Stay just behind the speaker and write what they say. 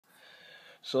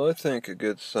So I think a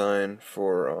good sign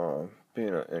for being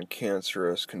in a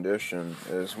cancerous condition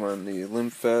is when the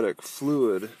lymphatic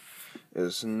fluid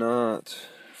is not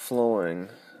flowing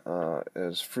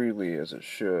as freely as it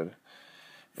should.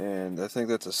 And I think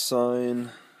that's a sign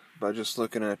by just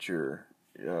looking at your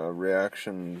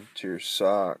reaction to your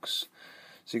socks.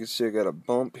 So you can see I got a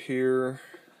bump here,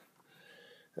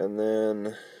 and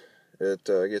then it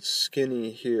gets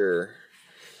skinny here.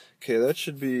 Okay, that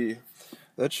should be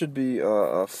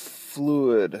a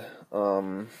fluid,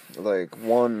 like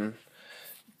one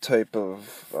type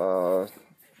of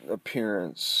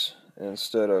appearance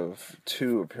instead of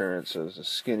two appearances, the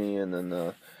skinny and then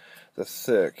the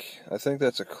thick. I think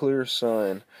that's a clear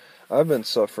sign. I've been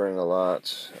suffering a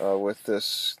lot with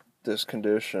this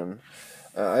condition.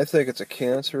 I think it's a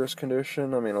cancerous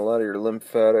condition. I mean, a lot of your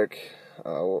lymphatic,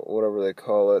 whatever they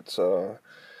call it,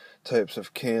 types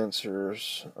of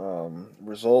cancers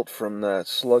result from that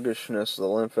sluggishness of the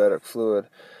lymphatic fluid.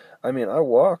 I mean, I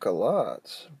walk a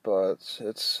lot, but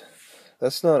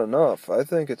that's not enough. I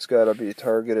think it's got to be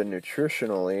targeted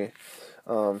nutritionally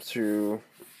through,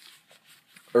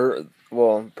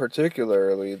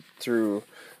 particularly through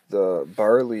the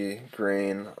barley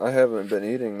grain. I haven't been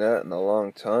eating that in a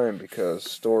long time because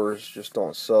stores just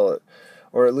don't sell it.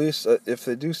 Or at least if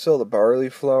they do sell the barley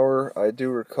flour, I do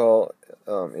recall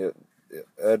it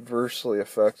adversely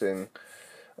affecting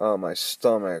my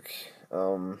stomach.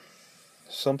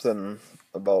 Something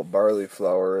about barley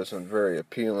flour isn't very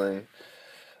appealing.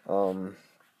 Um,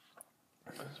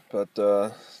 but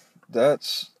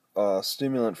that's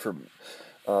stimulant for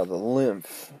the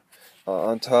lymph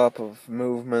on top of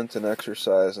movement and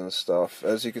exercise and stuff.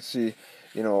 As you can see,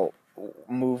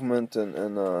 movement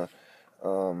and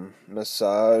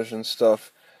massage and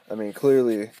stuff. I mean,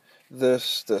 clearly the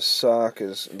sock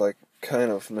is like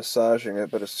kind of massaging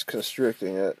it, but it's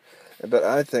constricting it. But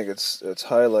I think it's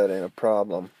highlighting a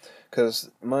problem because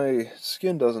my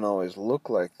skin doesn't always look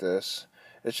like this.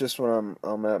 It's just when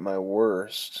I'm at my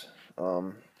worst.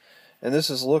 And this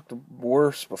has looked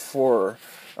worse before.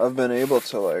 I've been able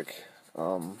to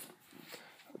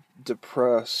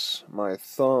depress my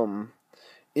thumb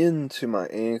into my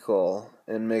ankle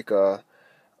and make a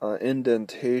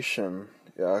indentation,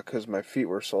 because my feet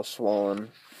were so swollen.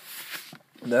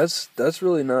 That's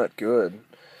really not good.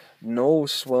 No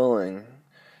swelling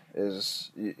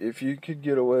if you could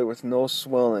get away with no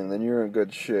swelling, then you're in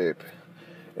good shape.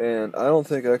 And I don't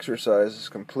think exercise is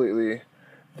completely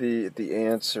the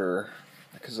answer,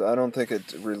 because I don't think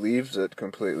it relieves it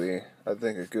completely. I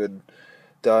think a good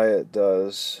diet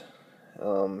does.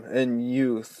 And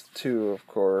youth too, of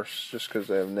course, just because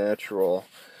they have natural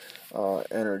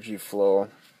energy flow.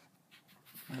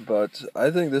 But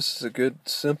I think this is a good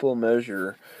simple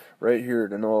measure right here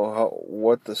to know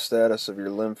what the status of your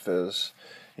lymph is.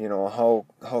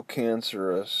 How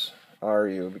cancerous are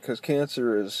you? Because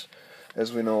cancer is,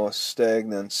 as we know, a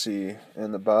stagnancy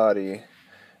in the body,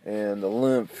 and the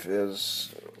lymph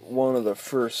is one of the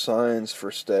first signs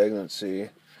for stagnancy.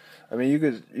 I mean,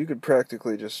 you could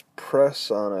practically just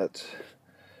press on it,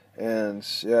 and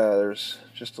there's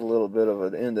just a little bit of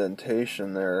an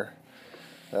indentation there,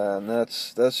 and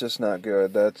that's just not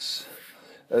good. That's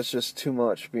just too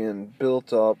much being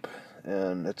built up,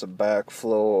 and it's a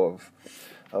backflow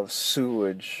of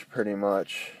sewage, pretty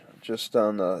much, just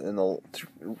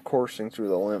coursing through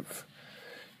the lymph.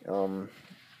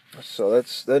 So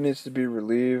that needs to be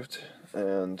relieved,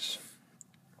 and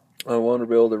I want to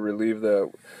be able to relieve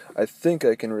that. I think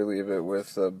I can relieve it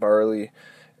with barley,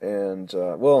 and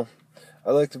I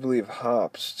like to believe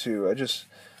hops too.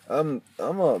 I'm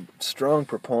a strong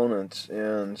proponent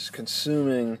in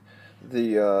consuming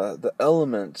the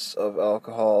elements of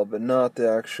alcohol, but not the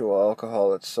actual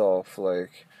alcohol itself,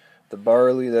 like the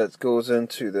barley that goes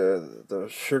into the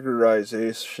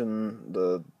sugarization,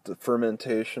 the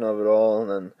fermentation of it all,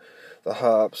 and then the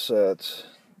hops that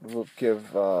will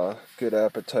give good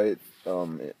appetite,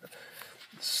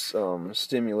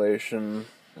 stimulation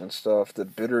and stuff. The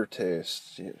bitter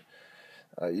taste, you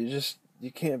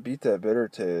can't beat that bitter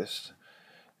taste.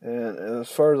 And as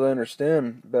far as I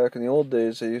understand, back in the old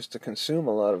days, they used to consume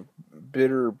a lot of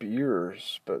bitter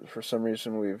beers, but for some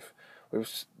reason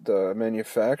the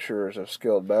manufacturers have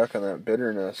scaled back on that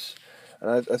bitterness, and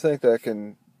I think that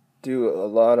can do a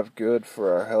lot of good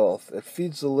for our health. It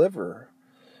feeds the liver,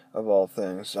 of all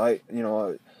things.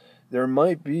 There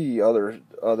might be other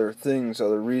things,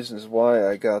 other reasons why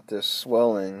I got this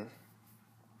swelling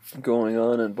going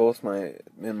on in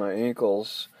my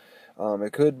ankles.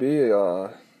 It could be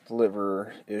a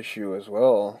liver issue as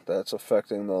well that's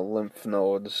affecting the lymph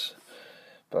nodes,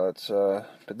 but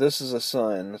this is a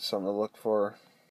sign. It's something to look for.